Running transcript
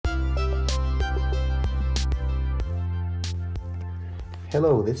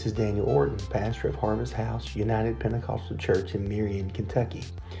Hello, this is Daniel Orton, pastor of Harvest House United Pentecostal Church in Marion, Kentucky.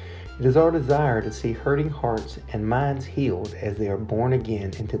 It is our desire to see hurting hearts and minds healed as they are born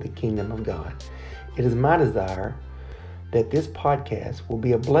again into the kingdom of God. It is my desire that this podcast will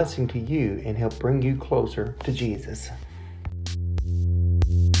be a blessing to you and help bring you closer to Jesus.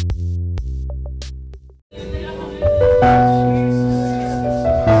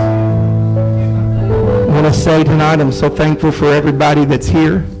 I want to say tonight, I'm so thankful for everybody that's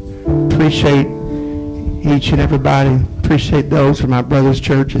here. Appreciate each and everybody. Appreciate those from my brother's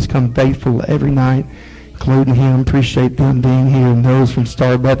church that's come faithful every night, including him. Appreciate them being here, and those from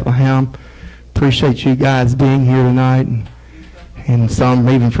Star Bethlehem. Appreciate you guys being here tonight, and some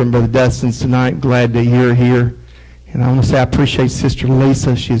even from Brother Dustin's tonight. Glad that you're here. And I want to say I appreciate Sister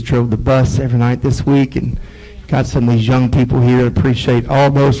Lisa. She's drove the bus every night this week, and got some of these young people here. Appreciate all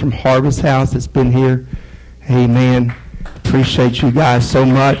those from Harvest House that's been here. Amen. Appreciate you guys so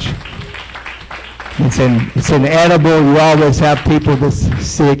much. It's inedible. You always have people that's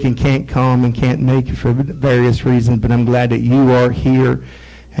sick and can't come and can't make it for various reasons, but I'm glad that you are here.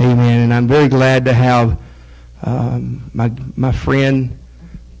 Amen. And I'm very glad to have my friend,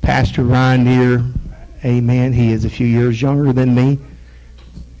 Pastor Ryan here. Amen. He is a few years younger than me,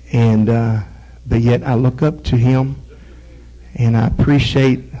 and but yet I look up to him, and I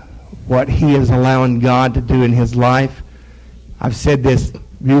appreciate what he is allowing God to do in his life. I've said this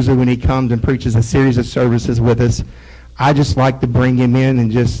usually when he comes and preaches a series of services with us. I just like to bring him in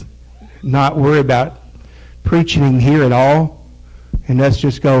and just not worry about preaching him here at all, and let's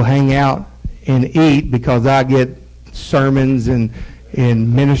just go hang out and eat, because I get sermons and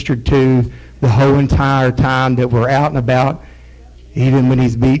ministered to the whole entire time that we're out and about, even when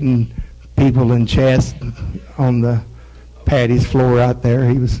he's beating people in chest on the Patty's floor out there.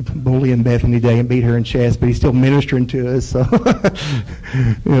 He was bullying Bethany Day and beat her in chest, but he's still ministering to us. So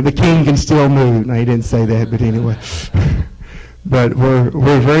the king can still move. No, he didn't say that, but anyway. But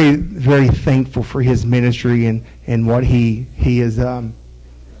we're very, very thankful for his ministry and what he has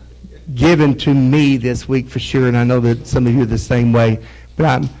given to me this week for sure. And I know that some of you are the same way. But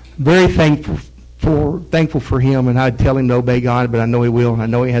I'm very thankful for him, and I'd tell him to obey God, but I know he will, and I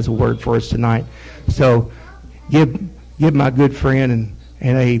know he has a word for us tonight. So give my good friend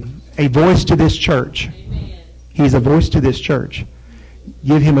and a voice to this church. Amen. He's a voice to this church.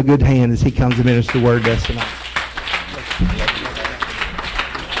 Give him a good hand as he comes to minister the word to us tonight.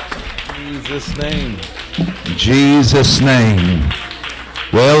 Jesus' name. Jesus' name.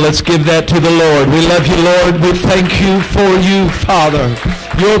 Well, let's give that to the Lord. We love you, Lord. We thank you for you, Father.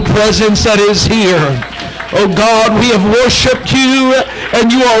 Your presence that is here. Oh God, we have worshiped you, and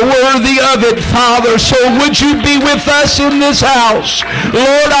you are worthy of it, Father. So would you be with us in this house?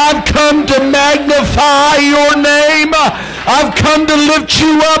 Lord, I've come to magnify your name. I've come to lift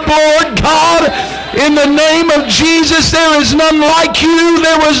you up, Lord God. In the name of Jesus, there is none like you.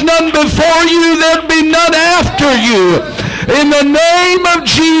 There was none before you. There'll be none after you. In the name of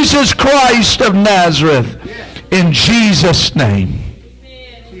Jesus Christ of Nazareth. In Jesus' name.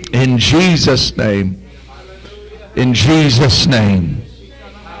 In Jesus' name. In Jesus' name.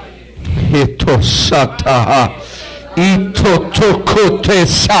 Hitosata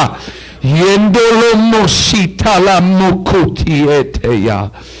itotokotesa yendolomosita la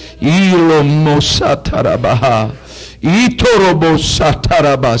mukutieteya ilomosatarabaha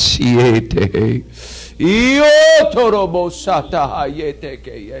itorobosatarabasiete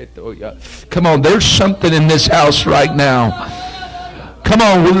iotorobosatahayeteke. Come on, there's something in this house right now. Come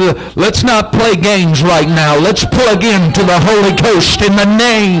on, let's not play games right now. Let's plug into the Holy Ghost in the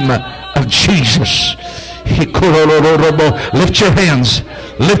name of Jesus. Lift your hands.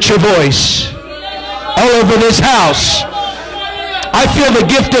 Lift your voice. All over this house. I feel the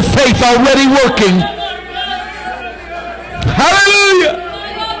gift of faith already working. Hallelujah.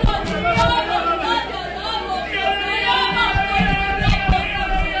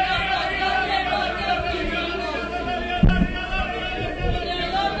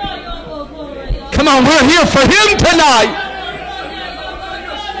 Come on, we're here for him tonight.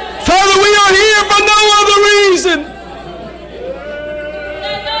 Father, we are here for no other reason.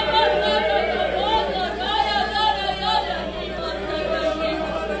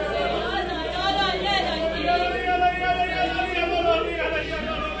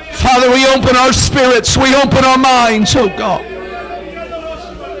 Father, we open our spirits, we open our minds, oh God.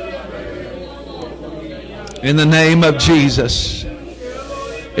 In the name of Jesus.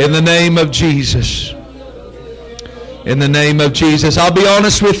 In the name of Jesus. In the name of Jesus. I'll be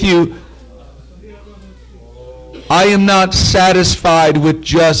honest with you. I am not satisfied with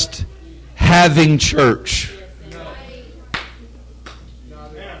just having church.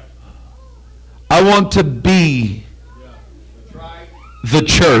 I want to be the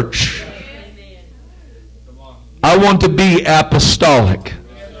church. I want to be apostolic.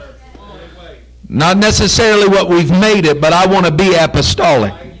 Not necessarily what we've made it, but I want to be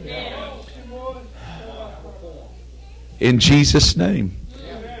apostolic. In Jesus' name.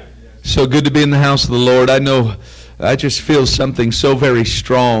 So good to be in the house of the Lord. I just feel something so very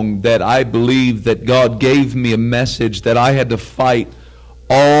strong that I believe that God gave me a message that I had to fight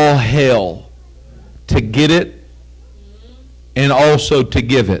all hell to get it and also to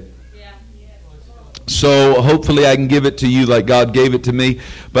give it. So hopefully I can give it to you like God gave it to me.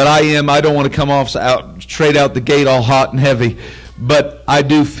 But I don't want to come off straight out the gate all hot and heavy. But I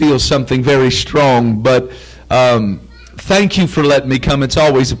do feel something very strong. But thank you for letting me come. It's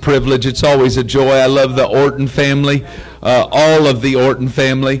always a privilege. It's always a joy. I love the Orton family, all of the Orton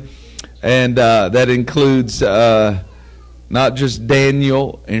family. And that includes not just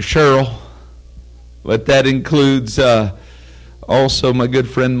Daniel and Cheryl, but that includes also my good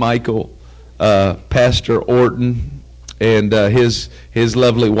friend Michael, Pastor Orton, and his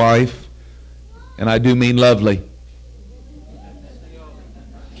lovely wife. And I do mean lovely.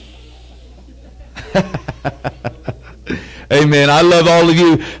 Amen. I love all of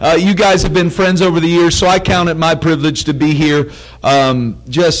you. You guys have been friends over the years, so I count it my privilege to be here.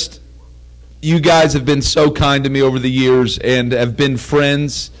 You guys have been so kind to me over the years and have been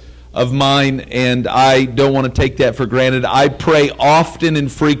friends of mine, and I don't want to take that for granted. I pray often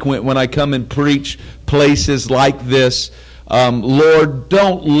and frequent when I come and preach places like this. Lord,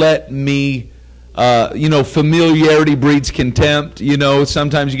 don't let me, familiarity breeds contempt.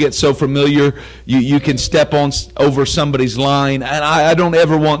 Sometimes you get so familiar, you can step over somebody's line, and I don't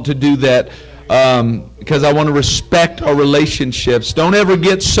ever want to do that. Because I want to respect our relationships. Don't ever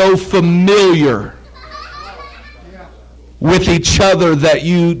get so familiar with each other that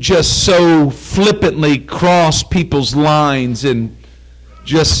you just so flippantly cross people's lines and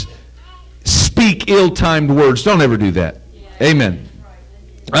just speak ill-timed words. Don't ever do that. Amen.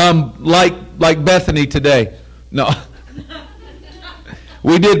 Like Bethany today. No.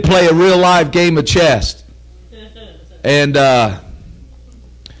 We did play a real live game of chess. And the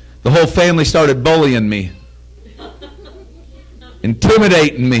whole family started bullying me,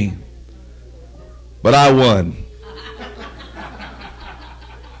 intimidating me, but I won.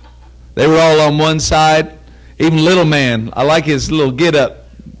 They were all on one side. Even little man, I like his little get-up.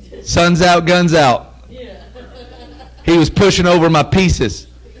 Sun's out, guns out. He was pushing over my pieces.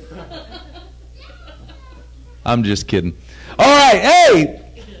 I'm just kidding. All right, hey!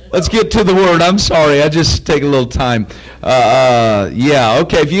 Let's get to the word. I'm sorry. I just take a little time.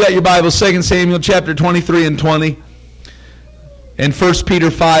 Okay. If you got your Bible, 2 Samuel chapter 23 and 20. And 1 Peter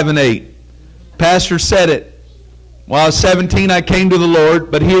 5 and 8. Pastor said it. When I was 17, I came to the Lord.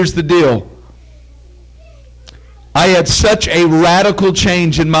 But here's the deal. I had such a radical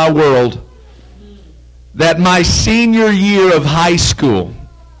change in my world that my senior year of high school,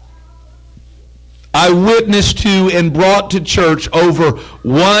 I witnessed to and brought to church over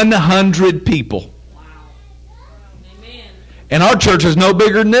 100 people. Wow. Amen. And our church is no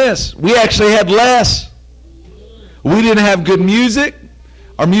bigger than this. We actually had less. We didn't have good music.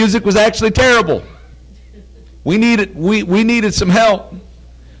 Our music was actually terrible. We needed some help.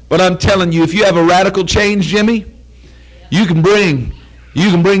 But I'm telling you, if you have a radical change, Jimmy, you can bring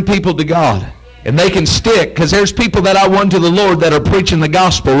people to God. And they can stick, because there's people that I won to the Lord that are preaching the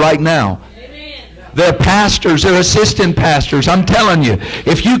gospel right now. They're pastors, they're assistant pastors. I'm telling you,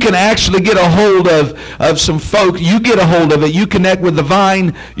 if you can actually get a hold of some folk, you get a hold of it, you connect with the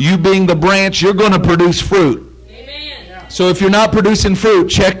vine, you being the branch, you're going to produce fruit. Amen. So if you're not producing fruit,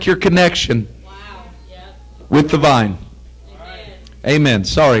 check your connection with the vine. Amen.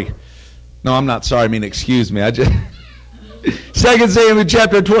 Sorry. No, I'm not sorry. I mean, excuse me. 2 Samuel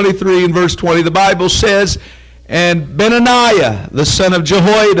chapter 23 and verse 20, the Bible says, and Benaniah, the son of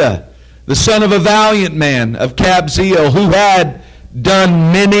Jehoiada, the son of a valiant man of Kabzeel, who had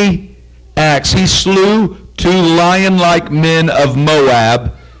done many acts. He slew 2 lion-like men of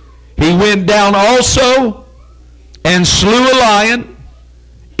Moab. He went down also and slew a lion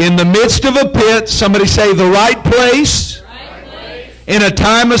in the midst of a pit. Somebody say the right place. Right place. In a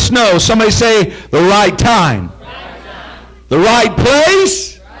time of snow. Somebody say the right time. Right time. The right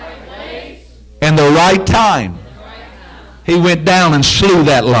place. Right place. And the right time. He went down and slew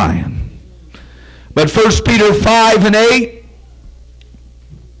that lion. But 1 Peter 5 and 8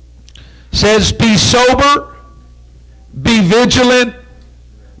 says, be sober, be vigilant,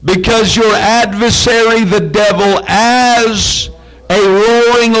 because your adversary the devil, as a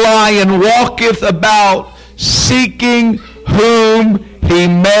roaring lion, walketh about, seeking whom he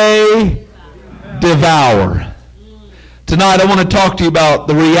may devour. Tonight I want to talk to you about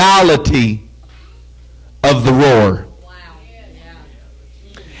the reality of the roar.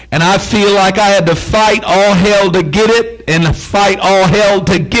 And I feel like I had to fight all hell to get it and fight all hell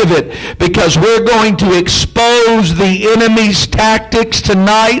to give it, because we're going to expose the enemy's tactics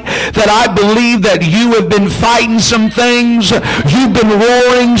tonight. That I believe that you have been fighting some things, you've been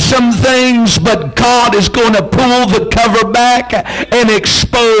roaring some things, but God is going to pull the cover back and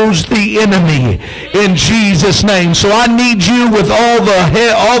expose the enemy in Jesus' name. So I need you, with all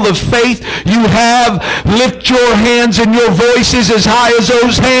the faith you have, lift your hands and your voices as high as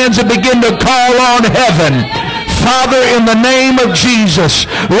those hands and begin to call on heaven. Father, in the name of Jesus,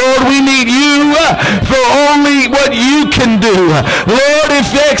 Lord, we need you for only what you can do. Lord,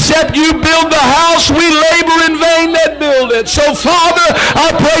 if except you build the house, we labor in vain that build it. So, Father,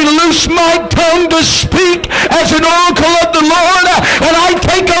 I pray, loose my tongue to speak as an oracle of the Lord, and I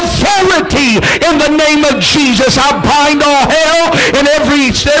take authority in the name of Jesus. I bind all hell and every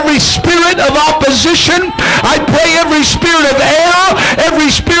spirit of opposition. I pray every spirit of error,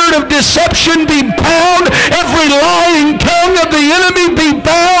 every spirit of deception be bound, every lying tongue of the enemy be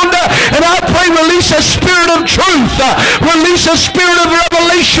bound, and I pray, release a spirit of truth, release a spirit of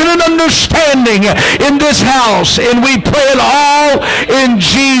revelation and understanding in this house, and we pray it all in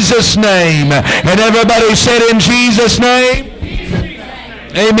Jesus' name. And everybody said, in Jesus' name.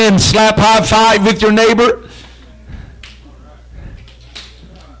 Amen. Slap high five with your neighbor.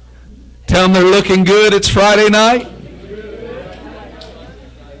 Tell them they're looking good. It's Friday night.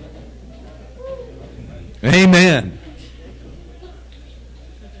 Amen.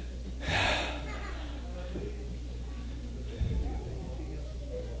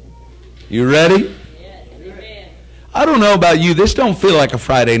 You ready? I don't know about you. This don't feel like a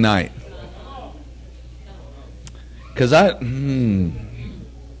Friday night. Because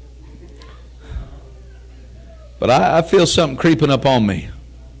but I feel something creeping up on me.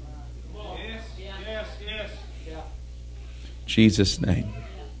 Jesus' name.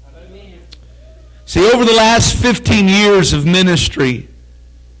 See, over the last 15 years of ministry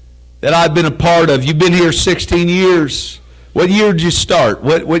that I've been a part of, you've been here 16 years. What year did you start?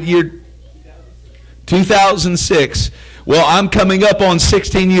 What year? 2006. Well, I'm coming up on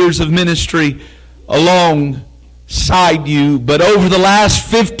 16 years of ministry alongside you. But over the last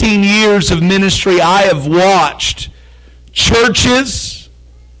 15 years of ministry, I have watched churches,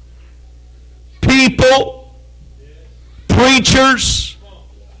 people, preachers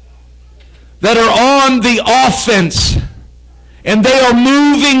that are on the offense, and they are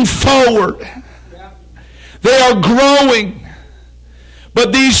moving forward. They are growing.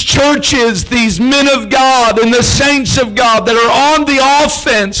 But these churches, these men of God and the saints of God that are on the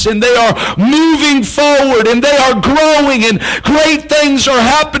offense, and they are moving forward and they are growing, and great things are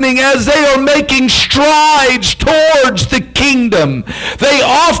happening as they are making strides towards the kingdom. They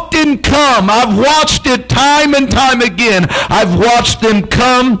often come, I've watched it time and time again, I've watched them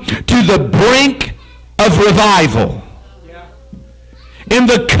come to the brink of revival. In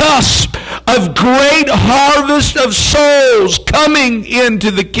the cusp of great harvest of souls coming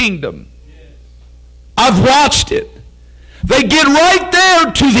into the kingdom. I've watched it. They get right there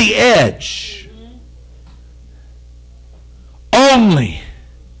to the edge, only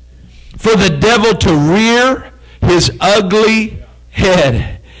for the devil to rear his ugly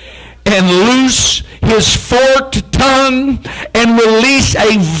head and loose his forked tongue and release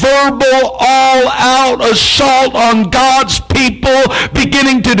a verbal all-out assault on God's people,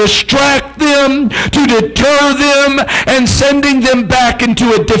 beginning to distract them, to deter them, and sending them back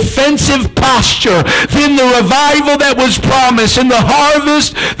into a defensive posture. Then the revival that was promised and the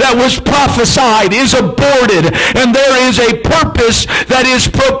harvest that was prophesied is aborted, and there is a purpose that is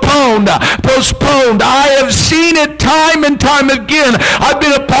postponed. I have seen it time and time again. I've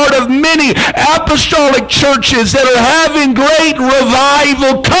been a part of many apostolic churches that are having great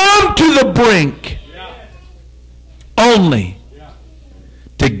revival come to the brink, only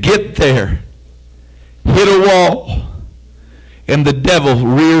to get there, hit a wall, and the devil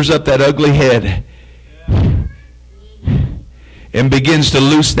rears up that ugly head and begins to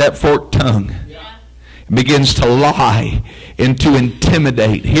loose that forked tongue, begins to lie and to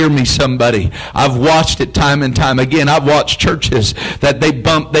intimidate. Hear me, somebody. I've watched it time and time again. I've watched churches that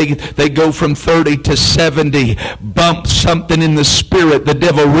they go from 30 to 70, bump something in the spirit. The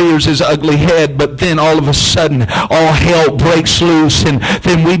devil rears his ugly head, but then all of a sudden, all hell breaks loose, and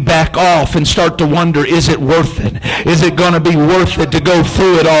then we back off and start to wonder, is it worth it? Is it going to be worth it to go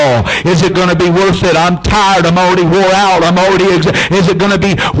through it all? Is it going to be worth it? I'm tired. I'm already wore out. Is it going to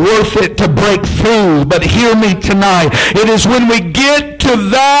be worth it to break through? But hear me tonight. It is when we get to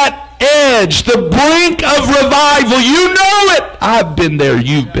that edge, the brink of revival. You know it. I've been there.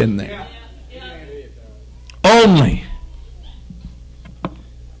 You've been there. Only.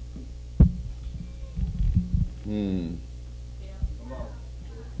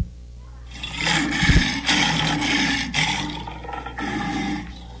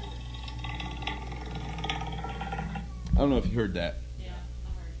 I don't know if you heard that.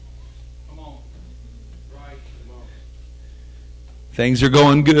 Come on. Things are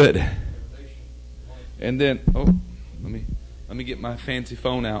going good. And then, let me get my fancy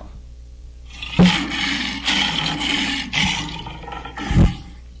phone out.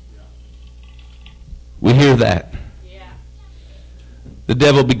 We hear that. The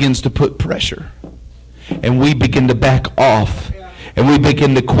devil begins to put pressure. And we begin to back off. And we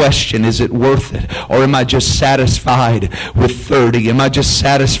begin to question, is it worth it? Or am I just satisfied with 30? Am I just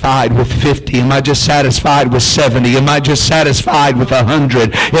satisfied with 50? Am I just satisfied with 70? Am I just satisfied with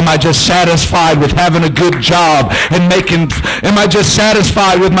 100? Am I just satisfied with having a good job and am I just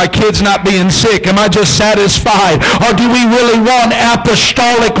satisfied with my kids not being sick? Am I just satisfied? Or do we really want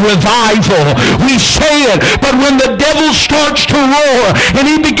apostolic revival? We say it, but when the devil starts to roar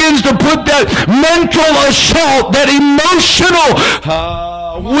and he begins to put that mental assault, that emotional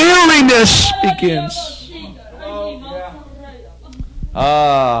weariness begins.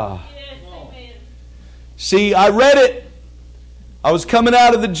 See, I read it. I was coming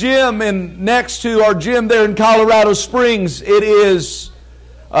out of the gym, and next to our gym there in Colorado Springs, it is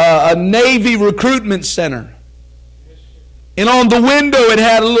a Navy recruitment center. And on the window it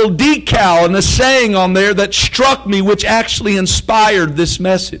had a little decal and a saying on there that struck me, which actually inspired this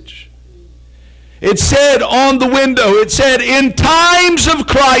message. It said on the window, it said, in times of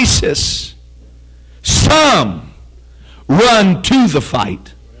crisis, some run to the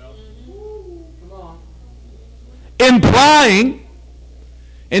fight. Implying,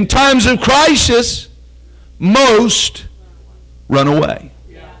 in times of crisis, most run away.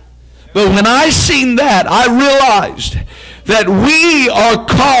 But when I seen that, I realized that we are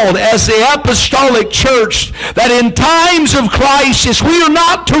called as the apostolic church, that in times of crisis we are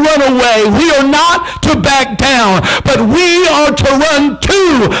not to run away, we are not to back down, but we are to run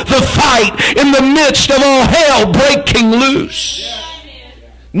to the fight in the midst of all hell breaking loose.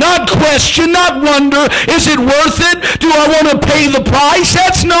 Not question, not wonder, is it worth it? Do I want to pay the price?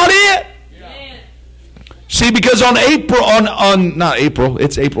 That's not it. See, because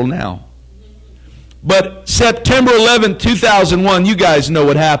it's April now. But September 11, 2001, you guys know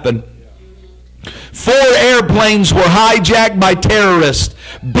what happened. 4 airplanes were hijacked by terrorists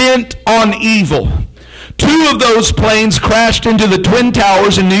bent on evil. 2 of those planes crashed into the Twin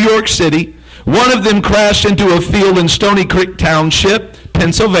Towers in New York City. 1 of them crashed into a field in Stony Creek Township,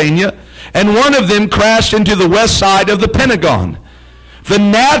 Pennsylvania. And 1 of them crashed into the west side of the Pentagon. The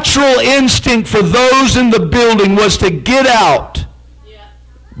natural instinct for those in the building was to get out.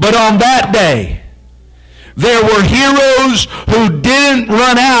 But on that day, there were heroes who didn't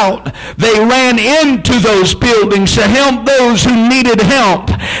run out. They ran into those buildings to help those who needed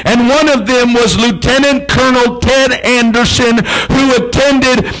help. And one of them was Lieutenant Colonel Ted Anderson, who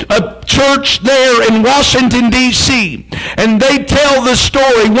attended a church there in Washington, D.C. And they tell the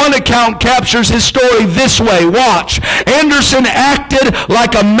story. One account captures his story this way. Watch. Anderson acted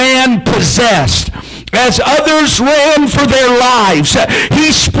like a man possessed. As others ran for their lives,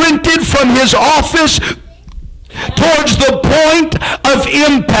 he sprinted from his office towards the point of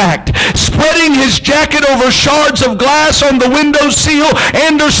impact. Spreading his jacket over shards of glass on the windowsill,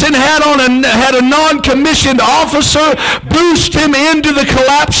 Anderson had a non-commissioned officer boost him into the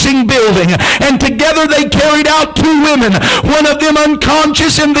collapsing building. And together they carried out 2 women, one of them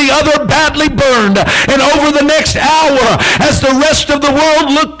unconscious and the other badly burned. And over the next hour, as the rest of the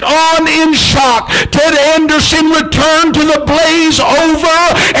world looked on in shock, Ted Anderson returned to the blaze over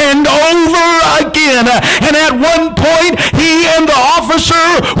and over again. And at one point, he and the officer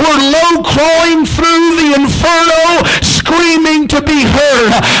were low crawling through the inferno, screaming to be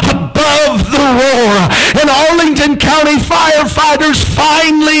heard above the roar. And Arlington County firefighters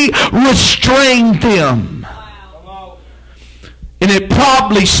finally restrained them. And it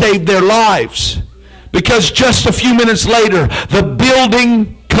probably saved their lives, because just a few minutes later, the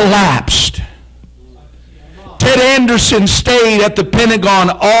building collapsed. Ted Anderson stayed at the Pentagon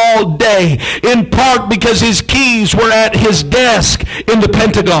all day, in part because his keys were at his desk in the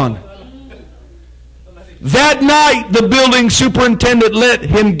Pentagon. That night, the building superintendent let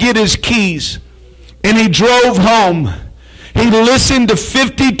him get his keys, and he drove home. He listened to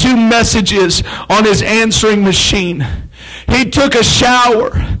 52 messages on his answering machine. He took a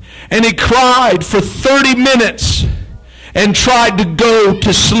shower, and he cried for 30 minutes. and tried to go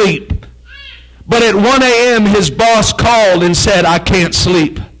to sleep. But at 1 a.m. his boss called and said, I can't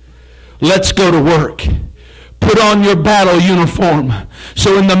sleep. Let's go to work. Put on your battle uniform.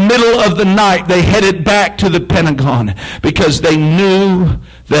 So in the middle of the night, they headed back to the Pentagon because they knew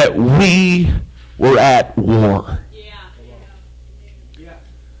that we were at war.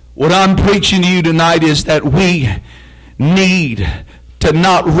 What I'm preaching to you tonight is that we need to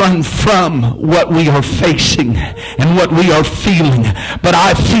not run from what we are facing and what we are feeling. But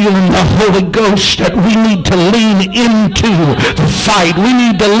I feel in the Holy Ghost that we need to lean into the fight. We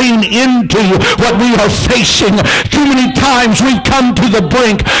need to lean into what we are facing. Too many times we've come to the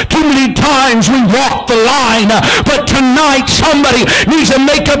brink. Too many times we walk the line. But tonight somebody needs to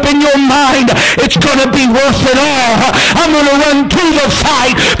make up in your mind, it's going to be worth it all. I'm going to run to the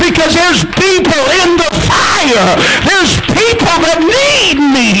fight because there's people in the fire. There's people that need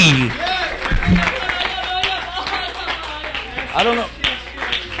me. I don't know.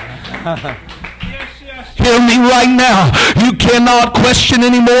 Hear me right now. You cannot question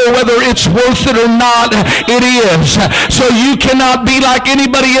anymore whether it's worth it or not. It is. So you cannot be like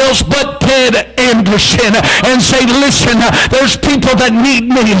anybody else but Ted Anderson and say, listen, there's people that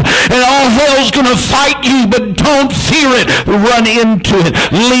need me and all hell's going to fight you, but don't fear it. Run into it.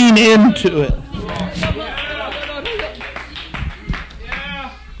 Lean into it.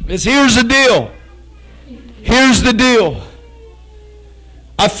 Here's the deal. Here's the deal.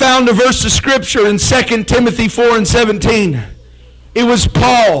 I found a verse of scripture in 2 Timothy 4:17. It was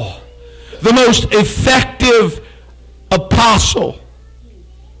Paul, the most effective apostle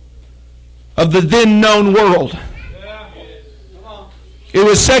of the then known world. It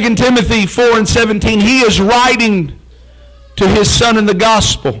was 2 Timothy 4:17. He is writing to his son in the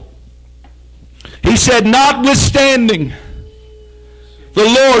gospel. He said, notwithstanding, the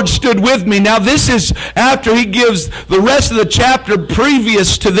Lord stood with me. Now this is after he gives the rest of the chapter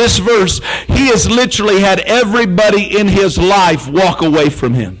previous to this verse. He has literally had everybody in his life walk away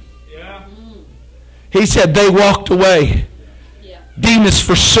from him. Yeah. He said, they walked away. Yeah. Demas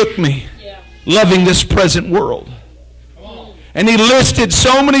forsook me, loving this present world. And he listed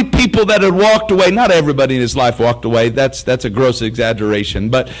so many people that had walked away. Not everybody in his life walked away. That's a gross exaggeration.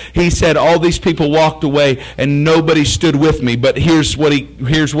 But he said all these people walked away and nobody stood with me. But here's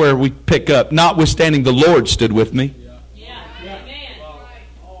where we pick up. Notwithstanding, the Lord stood with me. Yeah.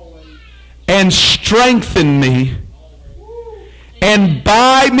 And strengthened me. And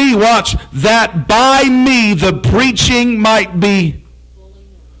by me, watch, that by me the preaching might be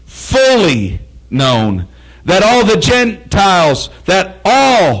fully known. That all the Gentiles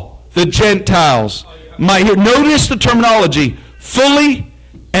might hear. Notice the terminology. Fully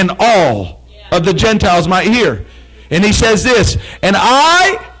and all of the Gentiles might hear. And he says this, and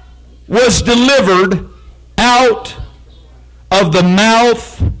I was delivered out of the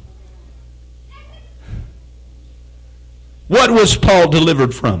mouth. What was Paul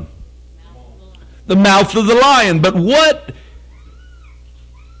delivered from? The mouth of the lion. But what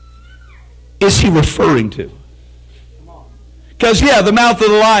is he referring to? Because, the mouth of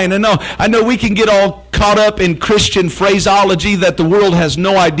the lion. And I know we can get all caught up in Christian phraseology that the world has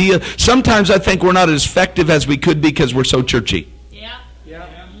no idea. Sometimes I think we're not as effective as we could be because we're so churchy. Yeah.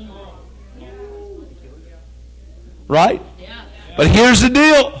 Right? Yeah. But here's the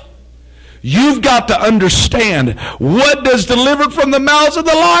deal. You've got to understand, what does delivered from the mouths of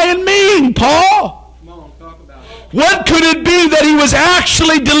the lion mean, Paul? What could it be that he was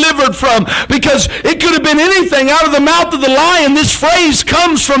actually delivered from? Because it could have been anything out of the mouth of the lion. This phrase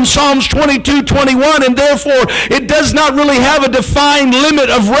comes from Psalms 22:21, and therefore it does not really have a defined limit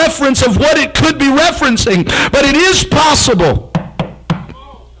of reference of what it could be referencing. But it is possible,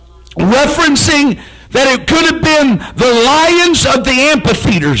 referencing that it could have been the lions of the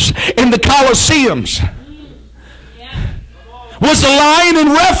amphitheaters in the Colosseums. Was the lion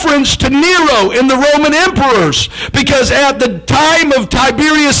in reference to Nero and the Roman emperors? Because at the time of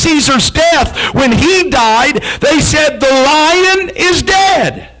Tiberius Caesar's death, when he died, they said the lion is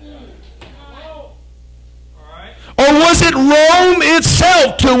dead. Or was it Rome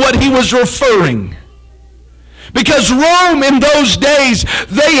itself to what he was referring? Because Rome in those days,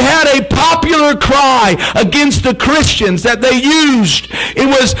 they had a popular cry against the Christians that they used. It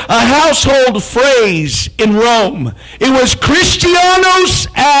was a household phrase in Rome. It was Christianos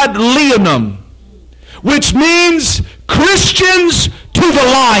ad leonum, which means Christians to the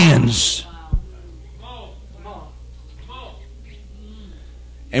lions.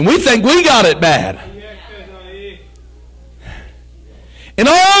 And we think we got it bad. In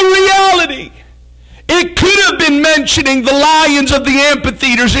all reality, It could have been mentioning the lions of the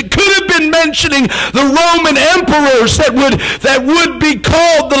amphitheaters. It could have been mentioning the Roman emperors that would be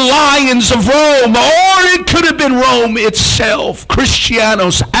called the lions of Rome. Or it could have been Rome itself.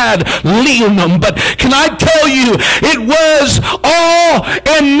 Christianos ad leonum. But can I tell you, it was all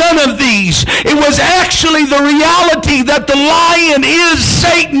and none of these. It was actually the reality that the lion is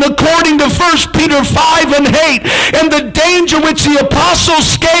Satan, according to 1 Peter 5 and 8. And the danger which the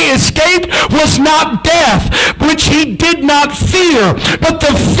apostles escaped was not death, which he did not fear. But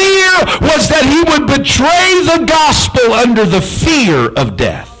the fear was that he would betray the gospel under the fear of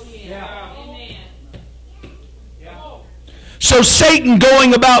death. So Satan,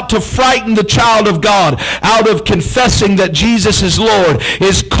 going about to frighten the child of God out of confessing that Jesus is Lord,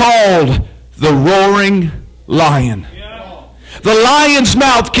 is called the roaring lion. The lion's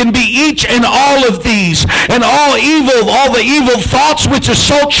mouth can be each and all of these, and all the evil thoughts which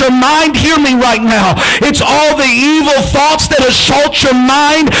assault your mind. Hear me right now. It's all the evil thoughts that assault your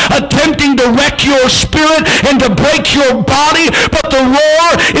mind, attempting to wreck your spirit and to break your body. But the roar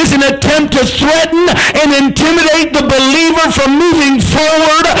is an attempt to threaten and intimidate the believer from moving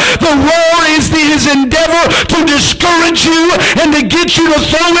forward. The roar is his endeavor to discourage you and to get you to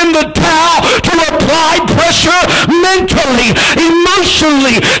throw in the towel, to apply pressure mentally,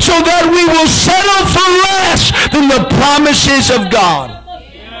 emotionally, so that we will settle for less than the promises of God.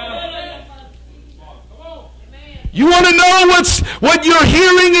 You want to know what you're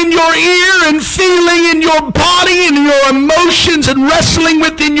hearing in your ear and feeling in your body and your emotions and wrestling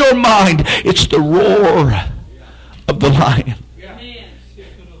within your mind? It's the roar of the lion.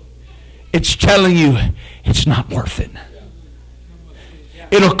 It's telling you it's not worth it.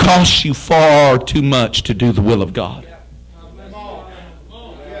 It'll cost you far too much to do the will of God.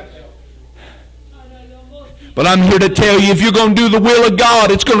 But I'm here to tell you, if you're going to do the will of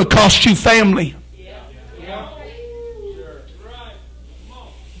God, it's going to cost you family.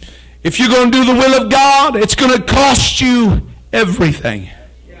 If you're going to do the will of God, it's going to cost you everything.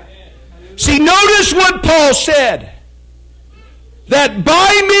 See, notice what Paul said. That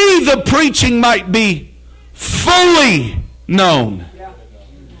by me the preaching might be fully known.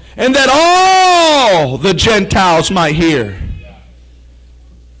 And that all the Gentiles might hear.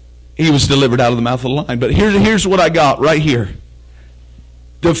 He was delivered out of the mouth of the lion. But here's what I got right here.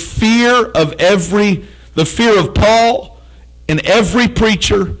 The fear of Paul and every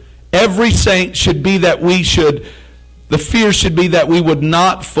preacher, every saint should be that the fear should be that we would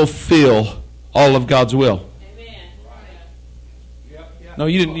not fulfill all of God's will. No,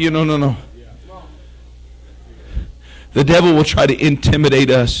 you didn't. No. The devil will try to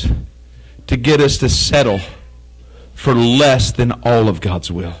intimidate us to get us to settle for less than all of God's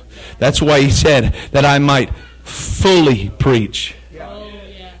will. That's why he said that I might fully preach.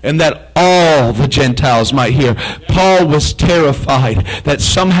 And that all the Gentiles might hear. Paul was terrified that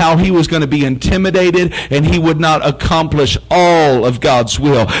somehow he was going to be intimidated and he would not accomplish all of God's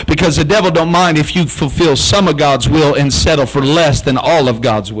will. Because the devil don't mind if you fulfill some of God's will and settle for less than all of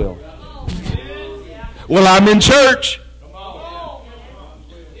God's will. Well, I'm in church.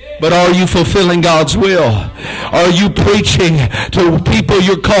 But are you fulfilling God's will? Are you preaching to people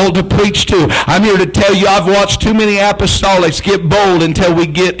you're called to preach to? I'm here to tell you, I've watched too many apostolics get bold until we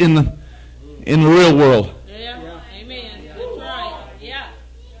get in the real world. Yeah. Amen. That's right. Yeah.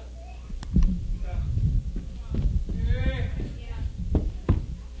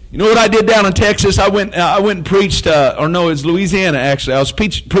 You know what I did down in Texas? I went and preached, it's Louisiana actually. I was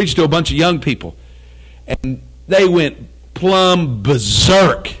preached to a bunch of young people. And they went plumb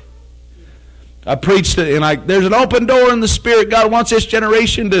berserk. I preached it, and there's an open door in the Spirit. God wants this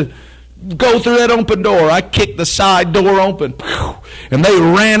generation to go through that open door. I kicked the side door open, and they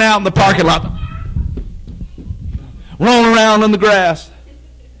ran out in the parking lot, rolling around in the grass.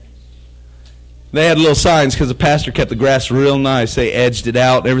 They had little signs because the pastor kept the grass real nice. They edged it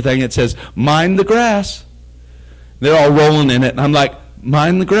out, everything. It says, "Mind the grass." They're all rolling in it, and I'm like,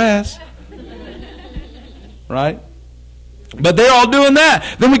 "Mind the grass." Right? But they're all doing that.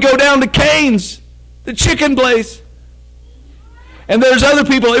 Then we go down to Cane's, the chicken place. And there's other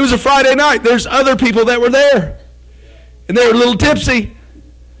people. It was a Friday night. There's other people that were there. And they were a little tipsy.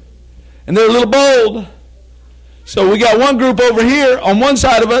 And they were a little bold. So we got one group over here on one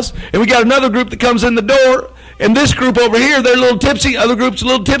side of us. And we got another group that comes in the door. And this group over here, they're a little tipsy. Other group's a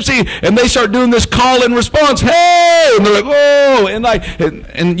little tipsy. And they start doing this call and response. Hey! And they're like, oh!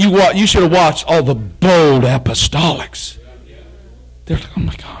 And you should have watched all the bold apostolics. They're like, oh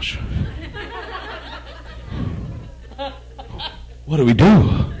my gosh. What do we do?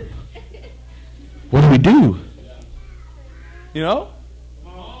 What do we do? You know?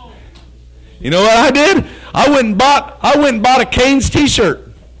 You know what I did? I went and bought a Canes t-shirt.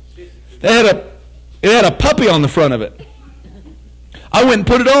 It had a puppy on the front of it. I went and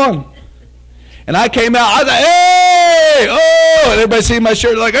put it on. And I came out, I was like, hey! Oh! And everybody see my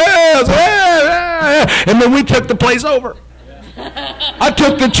shirt like, hey! And then we took the place over. I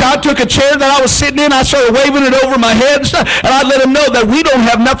took a chair that I was sitting in, I started waving it over my head and stuff, and I let them know that we don't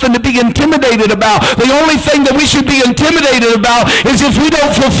have nothing to be intimidated about. The only thing that we should be intimidated about is if we don't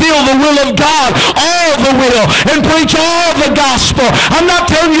fulfill the will of God, all the will, and preach all the gospel. I'm not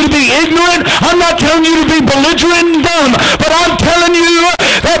telling you to be ignorant. I'm not telling you to be belligerent and dumb, but I'm telling you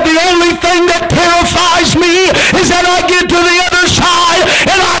that the only thing that terrifies me is that I get to the other side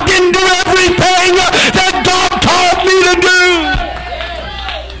and I didn't do everything that God called me to do.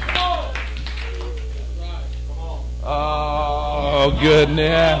 Oh,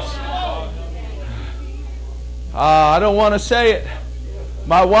 goodness. I don't want to say it.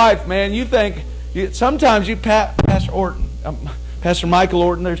 My wife, man, sometimes you, Pastor Orton, Pastor Michael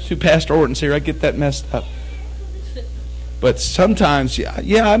Orton, there's two Pastor Ortons here. I get that messed up. But sometimes,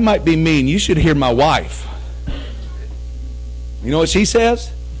 yeah, I might be mean. You should hear my wife. You know what she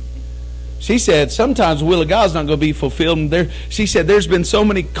says? She said, sometimes the will of God's not going to be fulfilled. And she said, there's been so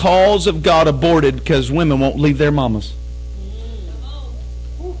many calls of God aborted because women won't leave their mamas.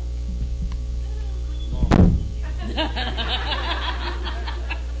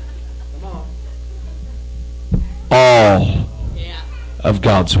 All of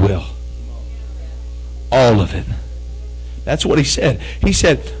God's will. All of it. That's what he said. He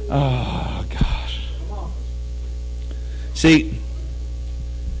said, oh, gosh. See,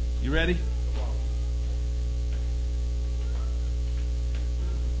 you ready?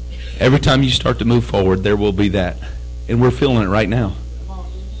 Every time you start to move forward, there will be that. And we're feeling it right now.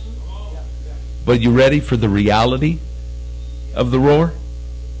 But you ready for the reality of the roar?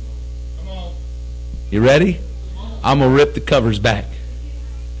 You ready? I'm going to rip the covers back.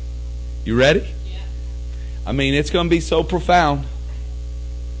 You ready? I mean, it's going to be so profound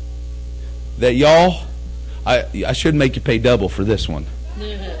that y'all, I should make you pay double for this one.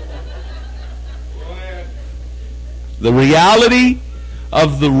 The reality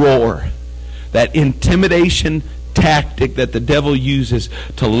of the roar, that intimidation tactic that the devil uses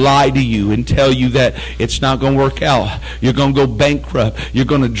to lie to you and tell you that it's not going to work out. You're going to go bankrupt. You're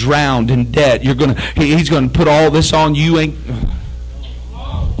going to drown in debt. He's going to put all this on you.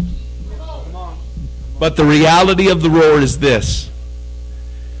 But the reality of the roar is this.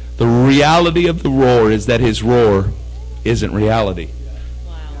 The reality of the roar is that his roar isn't reality.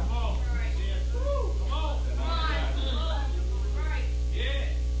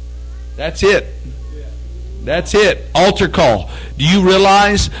 That's it. That's it. Altar call. Do you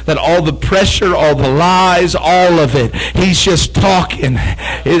realize that all the pressure, all the lies, all of it, he's just talking.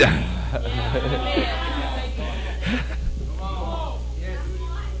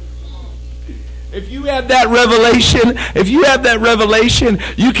 If you have that revelation,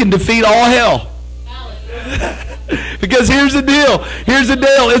 you can defeat all hell. Because here's the deal.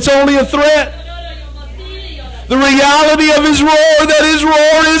 It's only a threat. The reality of his roar, that his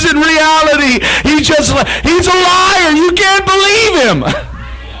roar isn't reality. He's a liar. You can't believe him.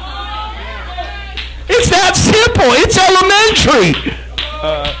 It's that simple. It's elementary.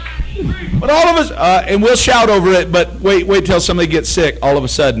 But all of us, and we'll shout over it, but wait till somebody gets sick all of a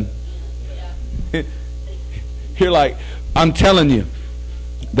sudden. You're like, I'm telling you,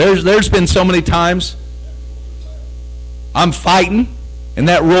 there's been so many times I'm fighting, and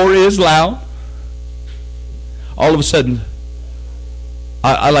that roar is loud. All of a sudden,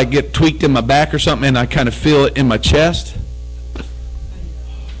 I like get tweaked in my back or something, and I kind of feel it in my chest.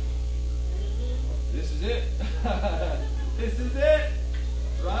 This is it. This is it,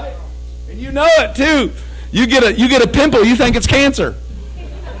 right? And you know it too. You get a pimple, you think it's cancer.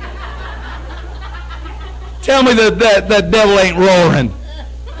 Tell me that devil ain't roaring.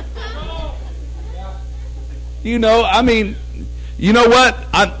 You know, I mean, you know what?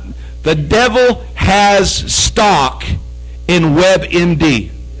 The devil has stock in WebMD.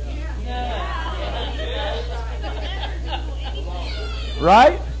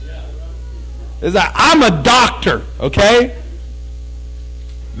 Right? It's like, I'm a doctor, okay?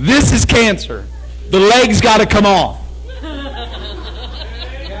 This is cancer. The leg's got to come off.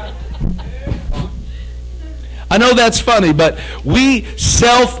 I know that's funny, but we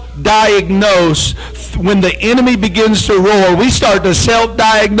self-diagnose. When the enemy begins to roar, we start to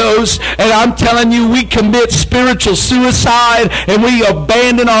self-diagnose, and I'm telling you, we commit spiritual suicide, and we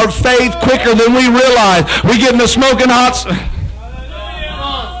abandon our faith quicker than we realize. We get in the smoking hot...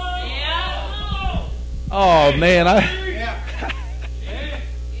 Oh, man.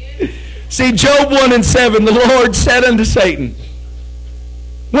 See, Job 1:7, the Lord said unto Satan,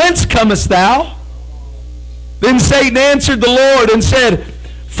 Whence comest thou? Then Satan answered the Lord and said,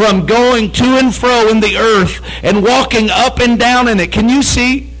 From going to and fro in the earth and walking up and down in it. Can you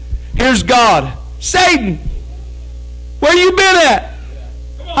see? Here's God. Satan, where you been at?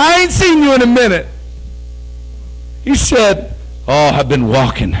 I ain't seen you in a minute. He said, I've been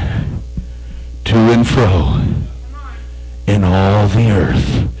walking to and fro in all the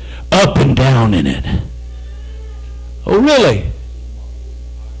earth, up and down in it. Oh, really?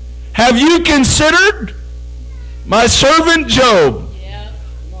 Have you considered my servant Job? Yeah.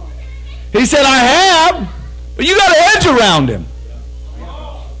 He said, I have, but you got a hedge around him.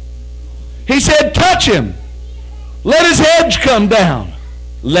 He said, touch him. Let his hedge come down.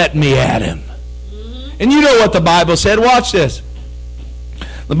 Let me at him. And you know what the Bible said. Watch this.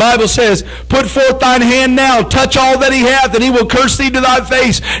 The Bible says, Put forth thine hand now, touch all that he hath, and he will curse thee to thy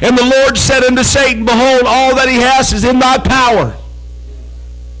face. And the Lord said unto Satan, Behold, all that he hath is in thy power.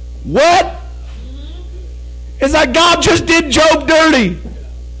 What? It's like God just did Job dirty.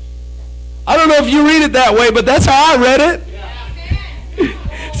 I don't know if you read it that way, but that's how I read it.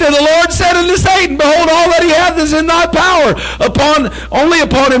 So the Lord said unto Satan, Behold, all that he hath is in thy power. Only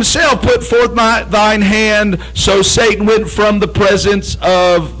upon himself put forth thine hand. So Satan went from the presence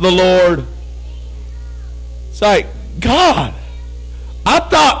of the Lord. It's like, God, I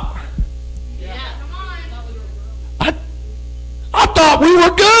thought we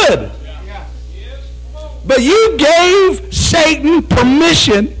were good. But you gave Satan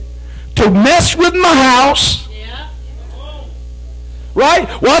permission to mess with my house. Right?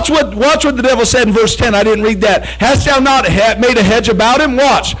 Watch what the devil said in verse 10. I didn't read that. Hast thou not made a hedge about him?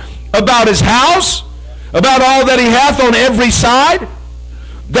 Watch. About his house? About all that he hath on every side?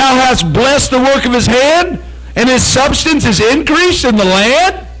 Thou hast blessed the work of his hand, and his substance is increased in the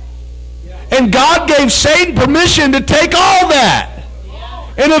land? And God gave Satan permission to take all that.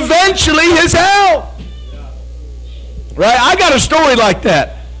 And eventually his help. Right? I got a story like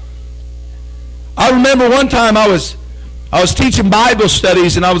that. I remember one time I was teaching Bible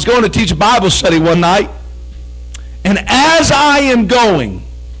studies, and I was going to teach a Bible study one night. And as I am driving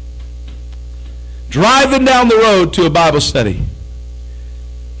down the road to a Bible study,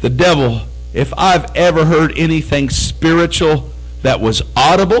 the devil, if I've ever heard anything spiritual that was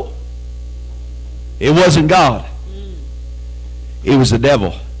audible, it wasn't God. It was the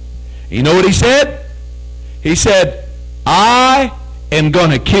devil. You know what he said? He said, I am going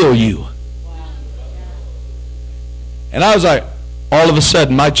to kill you. And I was like, all of a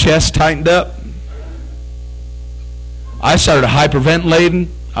sudden, my chest tightened up. I started hyperventilating.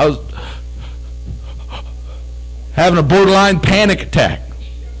 I was having a borderline panic attack.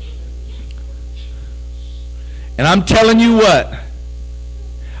 And I'm telling you what,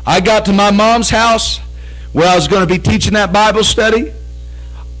 I got to my mom's house where I was going to be teaching that Bible study.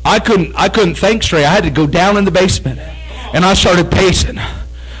 I couldn't think straight. I had to go down in the basement. And I started pacing.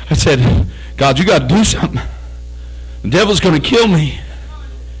 I said, God, you got to do something. The devil's going to kill me.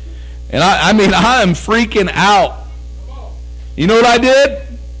 And I am freaking out. You know what I did?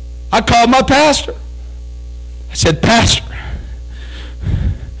 I called my pastor. I said, Pastor,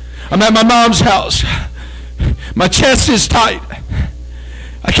 I'm at my mom's house. My chest is tight.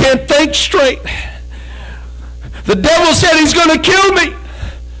 I can't think straight. The devil said he's going to kill me.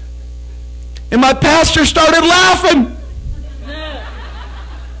 And my pastor started laughing.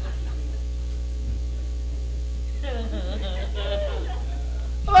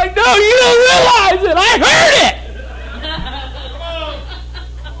 I'm like, no, you don't realize it. I heard it.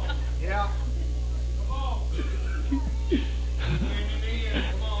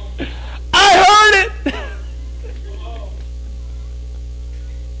 I heard it.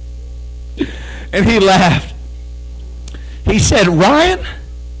 And he laughed. He said, Ryan,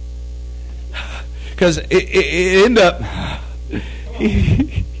 because it ended up,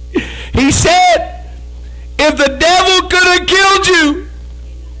 he said, if the devil could have killed you,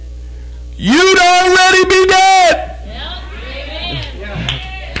 you'd already be dead.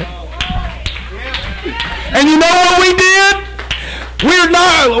 And you know what we did? We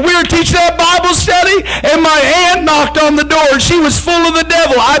were teaching that Bible study, and my aunt knocked on the door, and she was full of the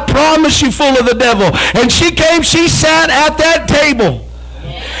devil. I promise you, full of the devil. And she came, she sat at that table.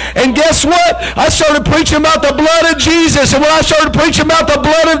 And guess what? I started preaching about the blood of Jesus. And when I started preaching about the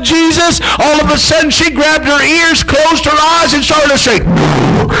blood of Jesus, all of a sudden she grabbed her ears, closed her eyes, and started to say,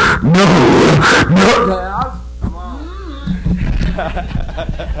 no, no, no.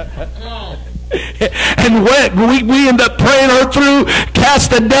 And we end up praying her through,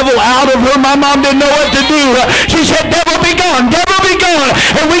 cast the devil out of her. My mom didn't know what to do. She said, devil be gone, devil be gone.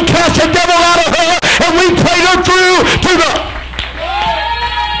 And we cast the devil out of her, and we prayed her through to the...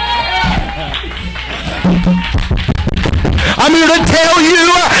 I'm here to tell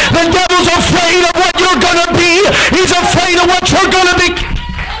you, the devil's afraid of what you're going to be. He's afraid of what you're going to be.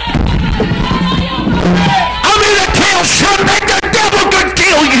 I'm here to tell somebody the devil could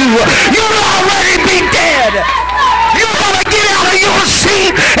kill you. You'll already be dead. You want to get out of your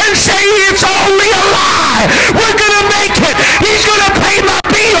seat and say it's only a lie. We're going to make it. He's going to pay my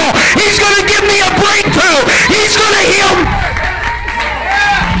bill. He's going to give me a breakthrough. He's going to heal.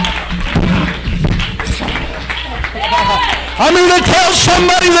 I'm here to tell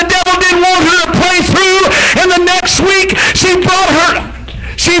somebody the devil didn't want her to pray through, and the next week she brought her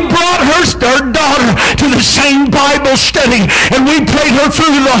daughter to the same Bible study, and we prayed her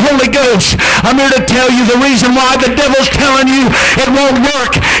through the Holy Ghost. I'm here to tell you the reason why the devil's telling you it won't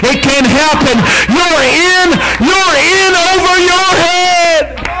work. It can't happen. You're in over your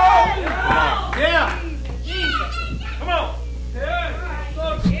head. Yeah. Come on.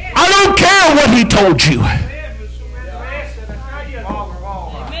 I don't care what he told you.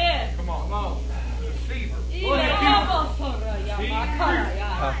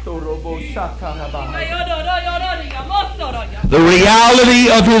 The reality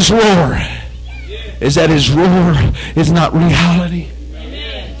of his roar is that his roar is not reality.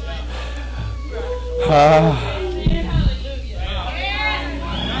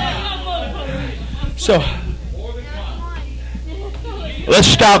 So let's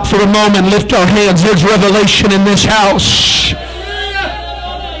stop for a moment, lift our hands. There's revelation in this house.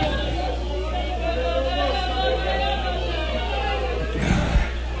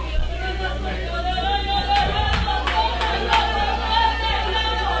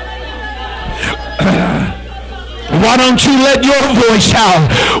 Why don't you let your voice out?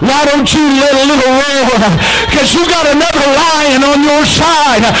 Why don't you let a little roar? Because you got another lion on your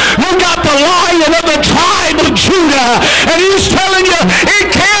side. You got the lion of the tribe of Judah. And he's telling you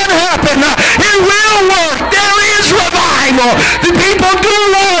it can happen. It will work. There is revival. The people do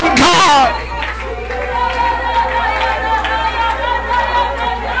love God.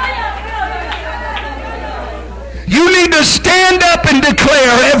 You need to stand up and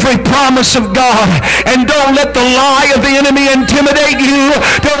declare every promise of God, and don't let the lie of the enemy intimidate you.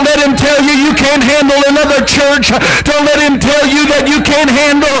 Don't let him tell you you can't handle another church. Don't let him tell you that you can't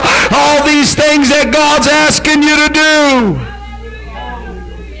handle all these things that God's asking you to do.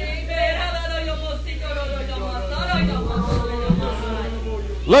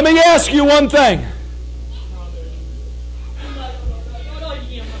 Let me ask you one thing.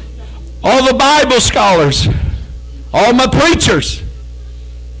 All the Bible scholars, all my preachers,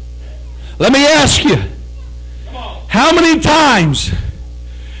 let me ask you, how many times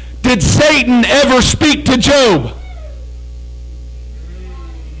did Satan ever speak to Job?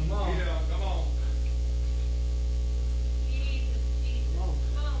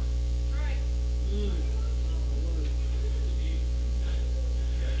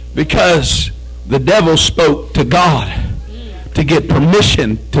 Because the devil spoke to God to get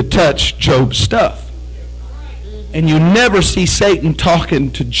permission to touch Job's stuff. And you never see Satan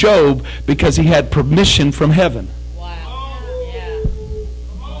talking to Job because he had permission from heaven. Wow. Yeah.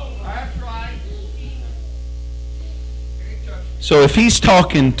 That's right. So if he's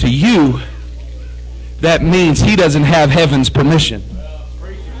talking to you, that means he doesn't have heaven's permission.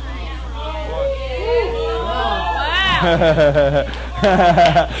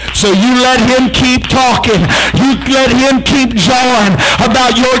 So you let him keep talking. You let him keep jawing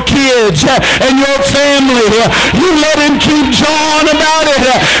about your kids and your family. You let him keep jawing about it,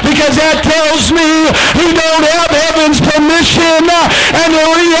 because that tells me he don't have heaven's permission. And the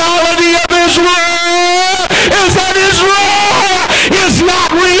reality of his roar is that his roar is not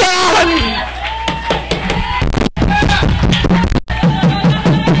reality.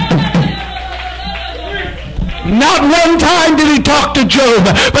 Not one time did he talk to Job,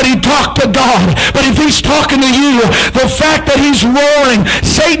 but he talked to God. But if he's talking to you, the fact that he's roaring,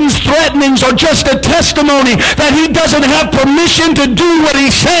 Satan's threatenings are just a testimony that he doesn't have permission to do what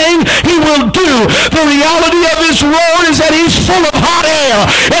he's saying he will do. The reality of his roar is that he's full of hot air.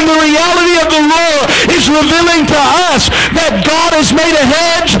 And the reality of the roar is revealing to us that God has made a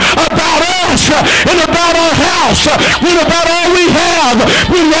hedge about us and about our house and about all we have.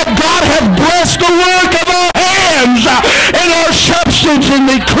 We let God have blessed the work of our hands, and our substance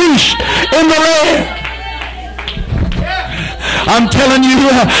increased in the land. I'm telling you,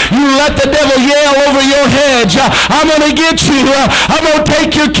 you let the devil yell over your heads. I'm going to get you. I'm going to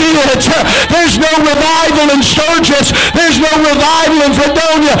take your kids. There's no revival in Sturgis. There's no revival in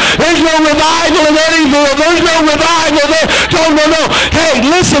Fredonia. There's no revival in Eddyville. There's no revival there. No. Hey,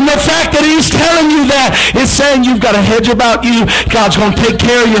 listen, the fact that he's telling you that is saying you've got a hedge about you. God's going to take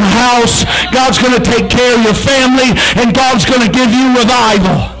care of your house. God's going to take care of your family. And God's going to give you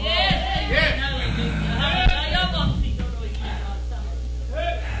revival.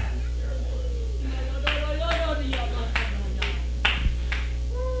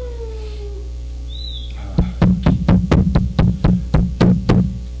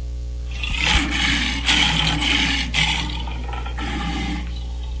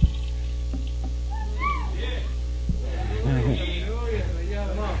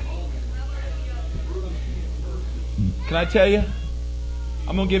 Can I tell you?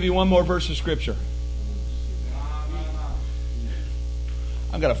 I'm going to give you one more verse of Scripture.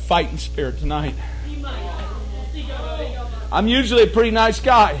 I've got a fighting spirit tonight. I'm usually a pretty nice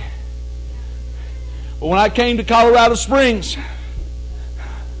guy. But when I came to Colorado Springs,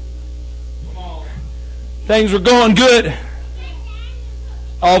 things were going good.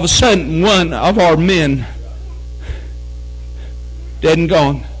 All of a sudden, one of our men, dead and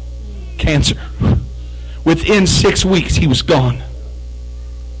gone, cancer. Within 6 weeks, he was gone.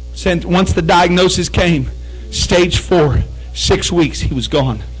 Once the diagnosis came, stage 4, 6 weeks, he was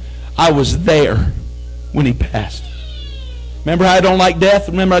gone. I was there when he passed. Remember how I don't like death?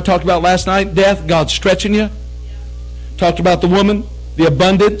 Remember I talked about last night? Death, God's stretching you. Talked about the woman, the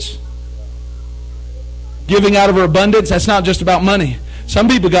abundance. Giving out of her abundance, that's not just about money. Some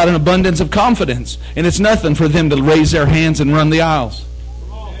people got an abundance of confidence, and it's nothing for them to raise their hands and run the aisles.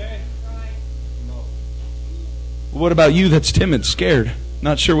 What about you that's timid, scared,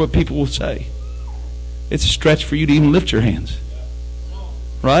 not sure what people will say? It's a stretch for you to even lift your hands.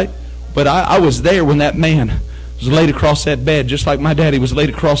 Right? But I was there when that man was laid across that bed, just like my daddy was laid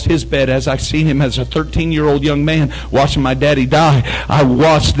across his bed as I seen him as a 13-year-old young man watching my daddy die. I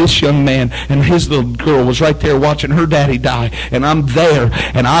watched this young man, and his little girl was right there watching her daddy die. And I'm there,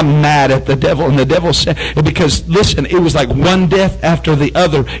 and I'm mad at the devil. And the devil said, because listen, it was like one death after the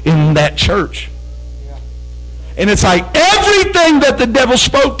other in that church. And it's like everything that the devil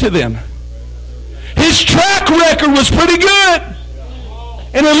spoke to them, his track record was pretty good.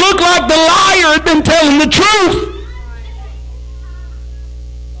 And it looked like the liar had been telling the truth.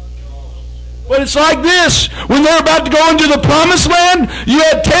 But it's like this. When they're about to go into the promised land, you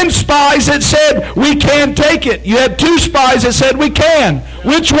had 10 spies that said, we can't take it. You had 2 spies that said, we can.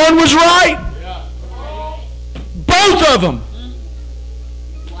 Which one was right? Both of them.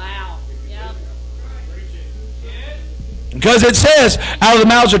 Because it says, out of the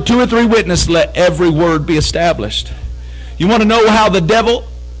mouths of 2 or 3 witnesses, let every word be established. You want to know how the devil,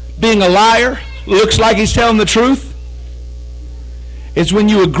 being a liar, looks like he's telling the truth? It's when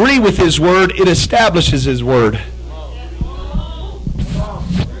you agree with his word, it establishes his word.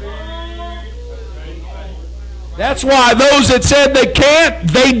 That's why those that said they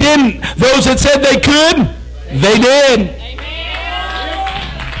can't, they didn't. Those that said they could, they did.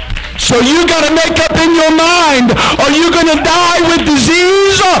 So you got to make up in your mind, are you going to die with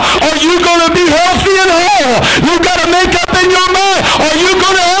disease or are you going to be healthy and whole? You got to make up in your mind, are you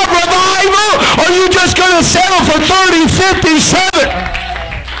going to have revival or are you just going to settle for 30, 57?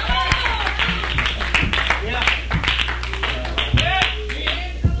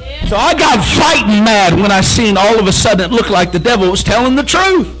 So I got fighting mad when I seen all of a sudden it looked like the devil was telling the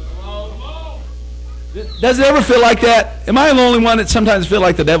truth. Does it ever feel like that? Am I the only one that sometimes feel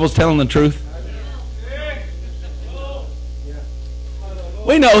like the devil's telling the truth?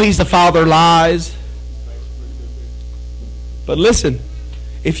 We know he's the father of lies. But listen,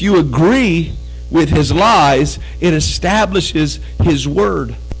 if you agree with his lies, it establishes his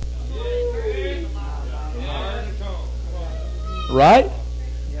word. Right?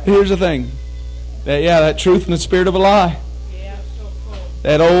 Here's the thing. That truth and the spirit of a lie.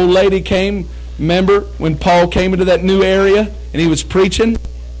 That old lady came. Remember when Paul came into that new area and he was preaching,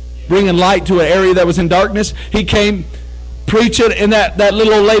 bringing light to an area that was in darkness? He came preaching, and that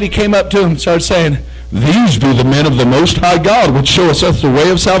little old lady came up to him and started saying, these be the men of the Most High God, which show us the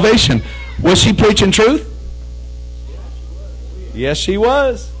way of salvation. Was she preaching truth? Yes, she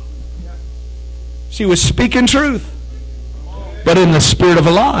was. She was speaking truth, but in the spirit of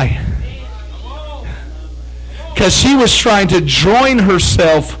a lie. Because she was trying to join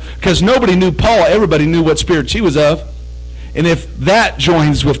herself, because nobody knew Paul. Everybody knew what spirit she was of. And if that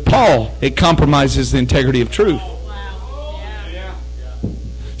joins with Paul, it compromises the integrity of truth.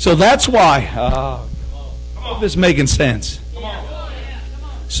 So that's why, I hope this is making sense.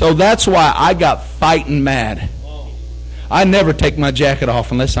 So that's why I got fighting mad. I never take my jacket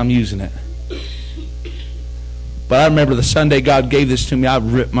off unless I'm using it. But I remember the Sunday God gave this to me, I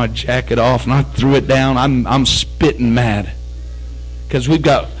ripped my jacket off and I threw it down. I'm spitting mad. Because we've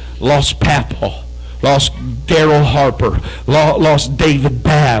lost Papal, lost Daryl Harper, lost David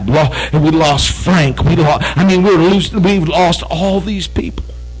Babb, and we lost Frank. We've lost all these people.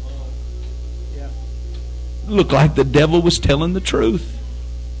 Looked like the devil was telling the truth.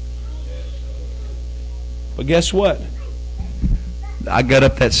 But guess what? I got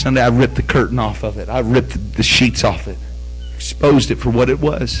up that Sunday, I ripped the curtain off of it. I ripped the sheets off it. Exposed it for what it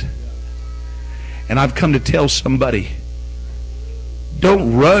was. And I've come to tell somebody,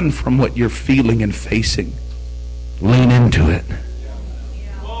 don't run from what you're feeling and facing. Lean into it.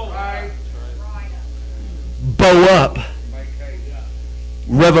 Bow up.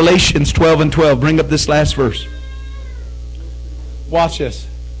 Revelations 12:12. Bring up this last verse. Watch this.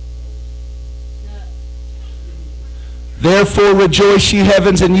 Therefore rejoice, ye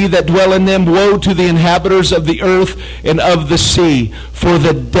heavens, and ye that dwell in them. Woe to the inhabitants of the earth and of the sea. For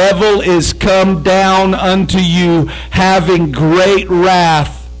the devil is come down unto you, having great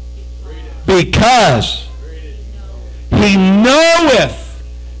wrath, because he knoweth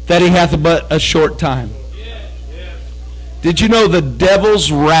that he hath but a short time. Did you know the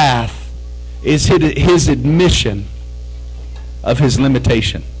devil's wrath is his admission of his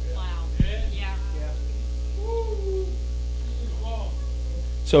limitation?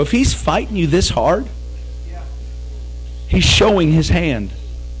 So if he's fighting you this hard, he's showing his hand.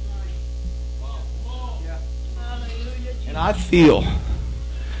 And I feel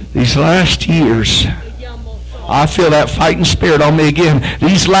these last years, I feel that fighting spirit on me again.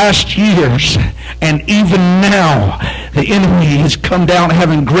 These last years, and even now, the enemy has come down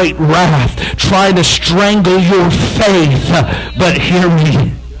having great wrath, trying to strangle your faith. But hear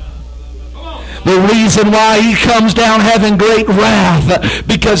me. The reason why he comes down having great wrath,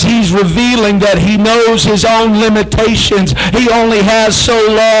 because he's revealing that he knows his own limitations. He only has so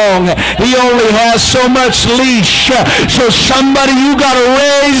long. He only has so much leash. So somebody, you got to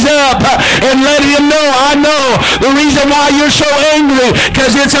raise up and let him know, I know the reason why you're so angry,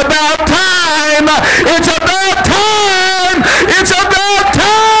 because it's about time. It's about time. It's about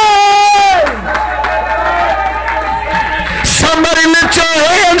time. Somebody lift your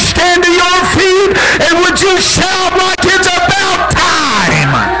hands, stand to your feet, and would you shout like it's about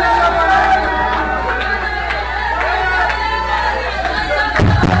time?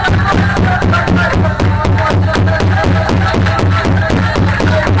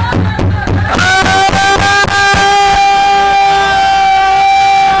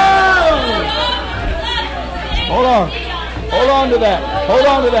 Hold on. Hold on to that. Hold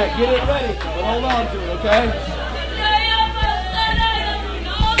on to that. Get it ready. But hold on to it, okay?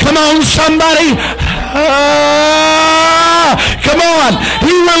 Come on, somebody. Come on.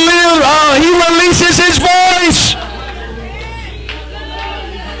 He releases his voice.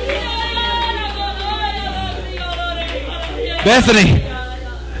 Bethany,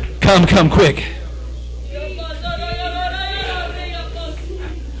 come quick.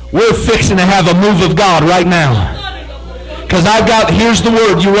 We're fixing to have a move of God right now. Because here's the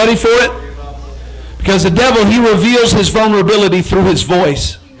word. You ready for it? Because the devil, he reveals his vulnerability through his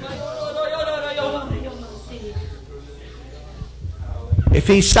voice. If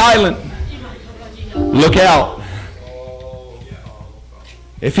he's silent, look out.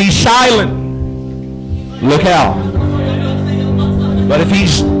 If he's silent, look out. But if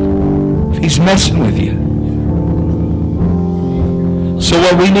he's messing with you. So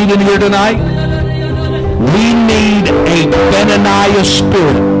what we need in here tonight, we need a Benaniah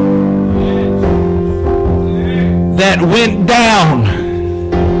spirit that went down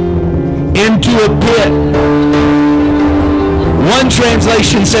into a pit. One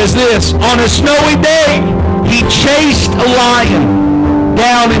translation says this: on a snowy day, he chased a lion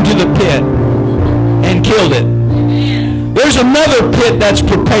down into the pit and killed it. There's another pit that's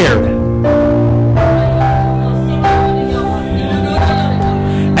prepared.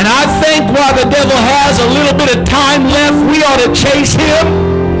 And I think while the devil has a little bit of time left, we ought to chase him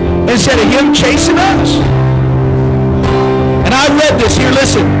instead of him chasing us. And I read this. Here,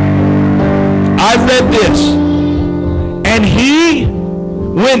 listen. I read this. And he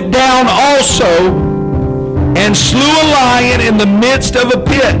went down also and slew a lion in the midst of a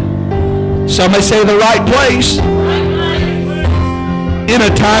pit. Some may say the right place. In a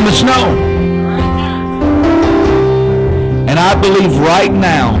time of snow. And I believe right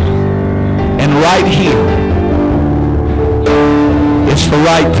now and right here, it's the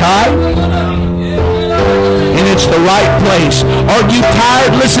right time and it's the right place. Aren't you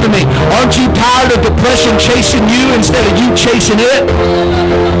tired? Listen to me. Aren't you tired of depression chasing you instead of you chasing it?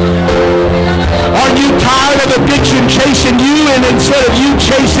 Aren't you tired of addiction chasing you and instead of you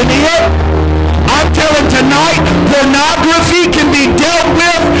chasing it? I'm telling tonight, pornography can be dealt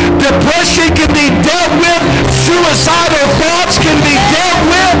with, depression can be dealt with, suicidal thoughts can be dealt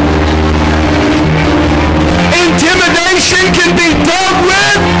with, intimidation can be dealt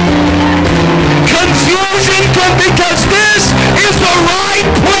with, confusion can, because this is the right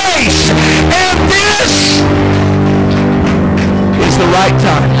place, and this is the right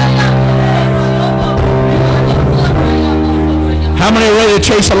time. How many are ready to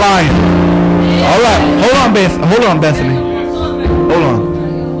chase a lion? All right, hold on, Bethany. Hold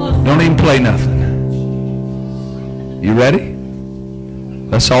on. Don't even play nothing. You ready?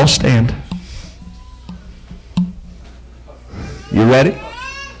 Let's all stand. You ready?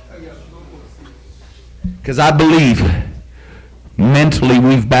 Because I believe mentally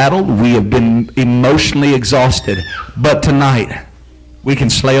we've battled, we have been emotionally exhausted, but tonight we can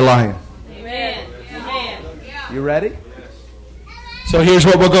slay a lion. Amen. Amen. You ready? So here's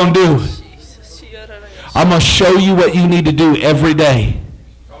what we're going to do. I'm going to show you what you need to do every day.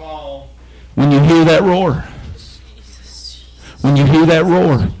 Come on. When you hear that roar. When you hear that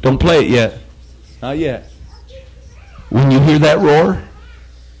roar. Don't play it yet. Not yet. When you hear that roar,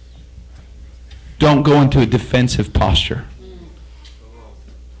 don't go into a defensive posture.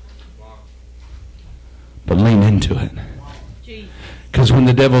 But lean into it. Because when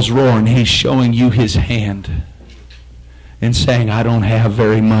the devil's roaring, he's showing you his hand and saying, I don't have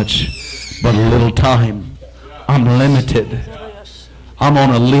very much but a little time. I'm limited. I'm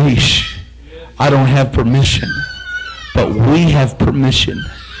on a leash. I don't have permission. But we have permission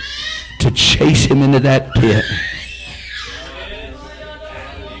to chase him into that pit.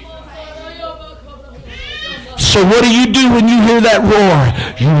 So what do you do when you hear that roar?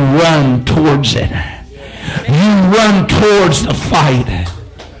 You run towards it. You run towards the fight.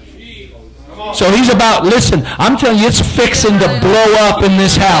 So he's about, listen, I'm telling you, it's fixing to blow up in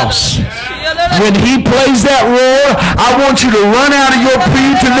this house. When he plays that roar, I want you to run out of your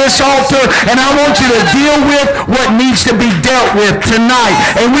pew to this altar, and I want you to deal with what needs to be dealt with tonight.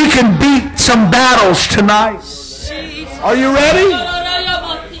 And we can beat some battles tonight. Are you ready?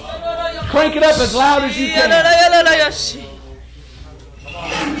 Crank it up as loud as you can.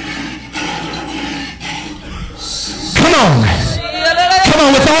 Come on. Come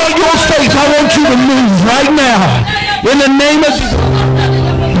on, with all your faith, I want you to move right now. In the name of Jesus.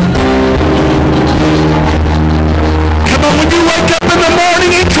 Come on, when you wake up in the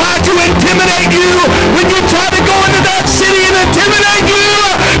morning and try to intimidate you, when you try to go into that city and intimidate you,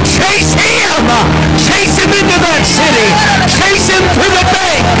 chase him. Chase him into that city. Chase him to the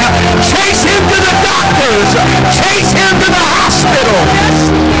bank. Chase him to the doctors. Chase him to the hospital.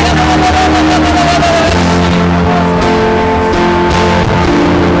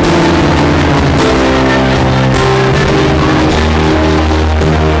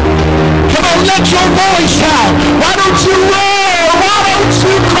 Let your voice out. Why don't you roar? Why don't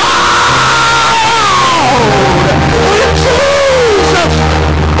you cry? Oh, Jesus.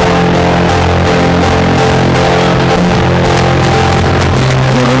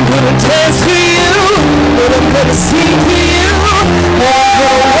 But I'm gonna dance for you. But I'm gonna sing for you. I'm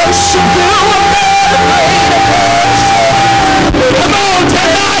gonna worship you. Come on,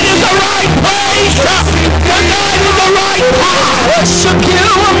 tonight is the right place. Tonight is the right time. Worship you.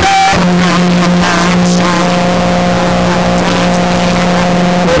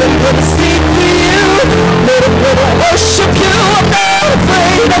 Worship you, I'm not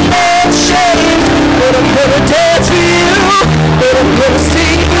afraid, I'm not ashamed. But I'm gonna dance for you, but I'm gonna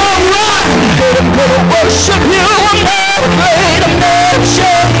sing, I'm right. But I'm gonna worship you, I'm not afraid, I'm not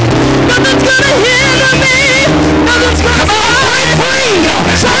ashamed. Nothing's gonna hinder me, nothing's gonna break free.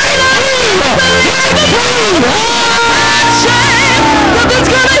 Break free, I'm not ashamed. Nothing's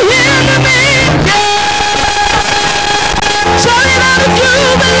gonna hinder me. Shout it out if you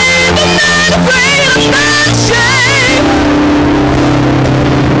believe, I'm not afraid, I'm not ashamed.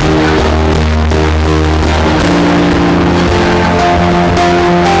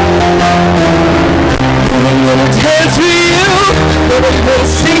 I'm gonna dance for you, but I'm gonna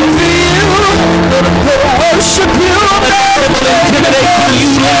sing for you, but I'm gonna worship you. I'm not gonna intimidate you,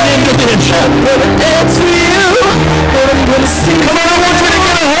 lean into this. I'm gonna dance for you, but I'm gonna sing. Come on, I want you to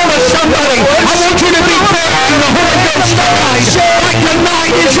get a hold of somebody. I want you to be filled in the Holy Ghost tonight. Like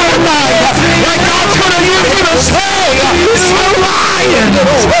tonight is your night. Like God's gonna use you to slay the lion.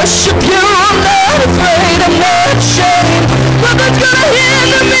 Worship you, I'm not afraid, I'm not ashamed. Nothing's gonna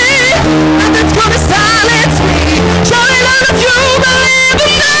hinder me, nothing's gonna silence me.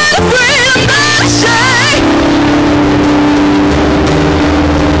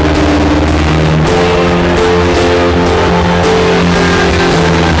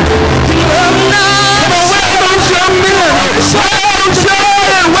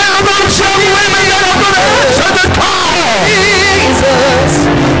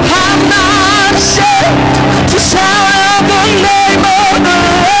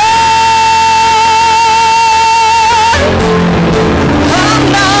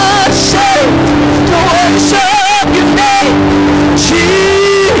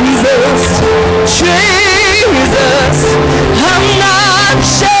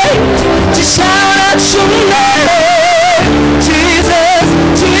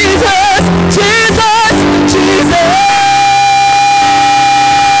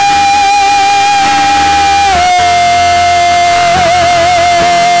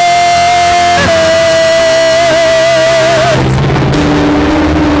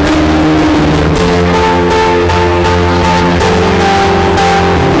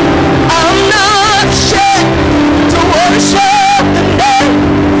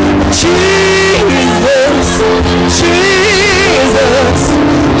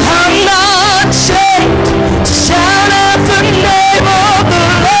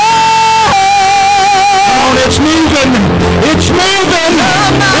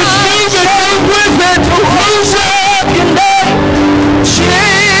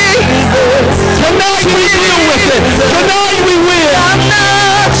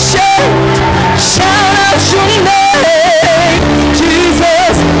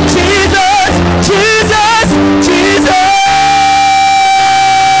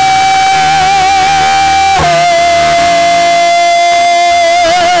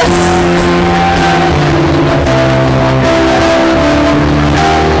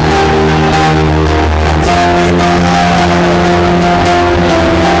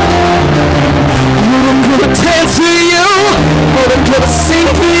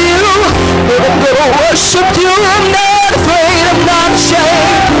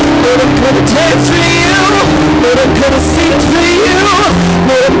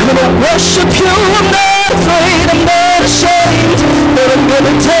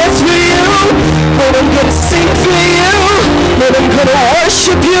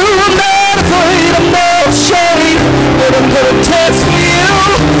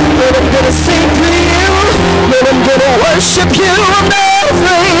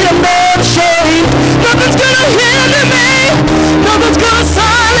 afraid, I'm not ashamed. Nothing's gonna hinder me. Nothing's gonna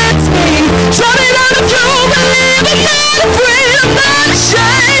silence me. Shout it out if you believe. I'm not afraid, I'm not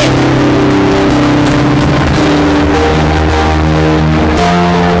ashamed.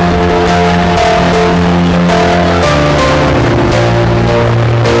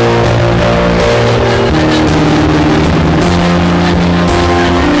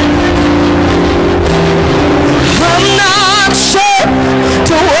 I'm not ashamed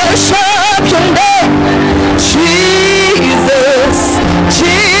to worship your name, Jesus,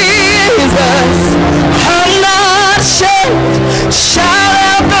 Jesus. I'm not ashamed to shout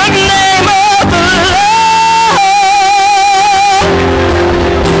out the name of the Lord.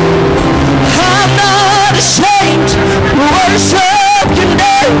 I'm not ashamed to worship your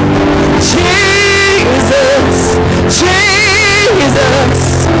name, Jesus, Jesus.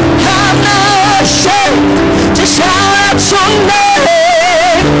 I'm not ashamed to shout out your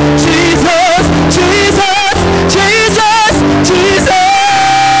name, Jesus, Jesus, Jesus, Jesus.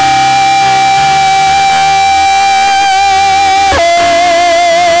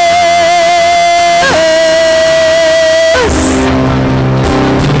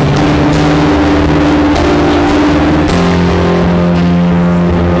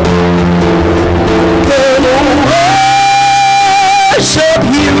 Gonna worship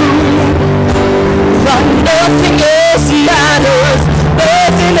you. Nothing else matters.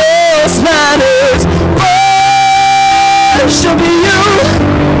 Nothing else matters. Worship you,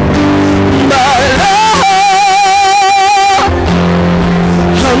 my Lord.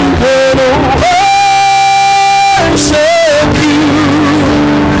 I'm gonna worship you.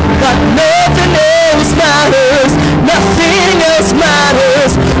 But nothing else matters. Nothing else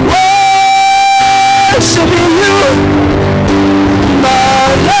matters. Worship you, my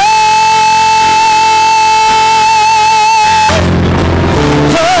Lord.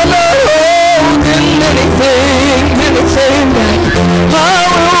 Anything back. I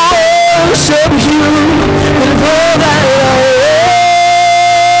will worship you with all that I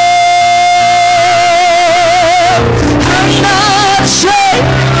am. I'm not ashamed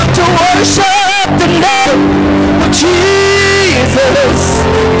to worship the name of Jesus,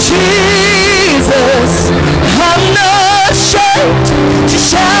 Jesus. I'm not ashamed to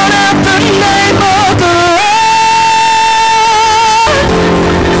shout